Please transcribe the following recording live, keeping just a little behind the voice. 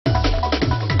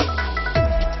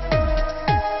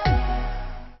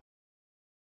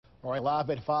All right, live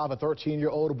at 5, a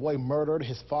 13-year-old boy murdered,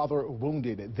 his father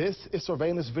wounded. This is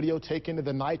surveillance video taken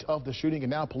the night of the shooting, and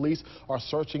now police are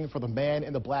searching for the man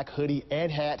in the black hoodie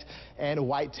and hat and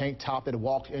white tank top that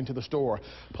walked into the store.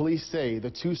 Police say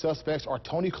the two suspects are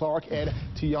Tony Clark and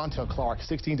Tianta Clark.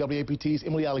 16 WAPT's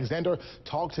Emily Alexander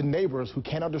talked to neighbors who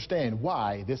can't understand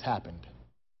why this happened.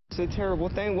 It's a terrible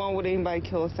thing. Why would anybody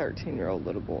kill a 13-year-old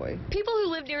little boy? People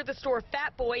who live near the store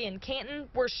Fat Boy in Canton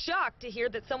were shocked to hear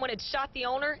that someone had shot the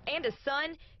owner and his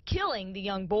son, killing the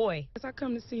young boy. I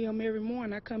come to see him every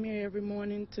morning. I come here every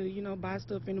morning to, buy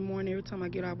stuff in the morning every time I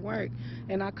get off work.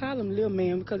 And I call him Little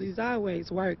Man because he's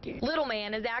always working. Little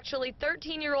Man is actually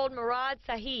 13-year-old Murad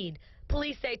Saheed.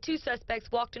 Police say two suspects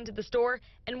walked into the store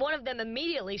and one of them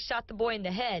immediately shot the boy in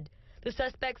the head. The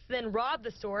suspects then robbed the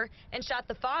store and shot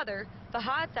the father,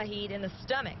 Fahad Saheed, in the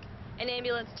stomach. An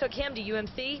ambulance took him to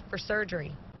UMC for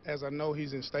surgery. As I know,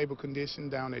 he's in stable condition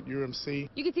down at UMC.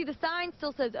 You can see the sign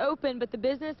still says open, but the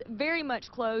business very much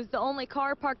closed. The only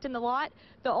car parked in the lot,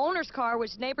 the owner's car,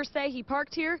 which neighbors say he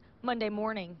parked here Monday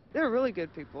morning. They're really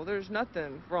good people. There's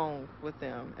nothing wrong with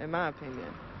them, in my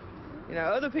opinion.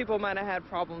 Other people might have had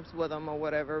problems with them or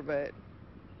whatever, but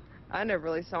I never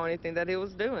really saw anything that he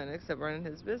was doing except running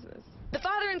his business. The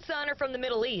father and son are from the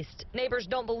Middle East. Neighbors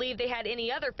don't believe they had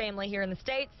any other family here in the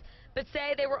States, but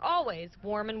say they were always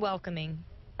warm and welcoming.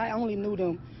 I only knew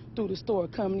them through the store,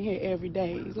 coming here every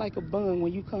day. It's like a bun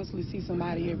when you constantly see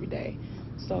somebody every day.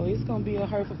 So it's going to be a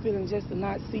hurtful feeling just to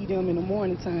not see them in the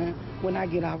morning time when I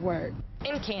get off work.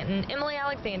 In Canton, Emily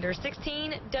Alexander,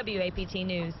 16 WAPT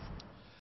News.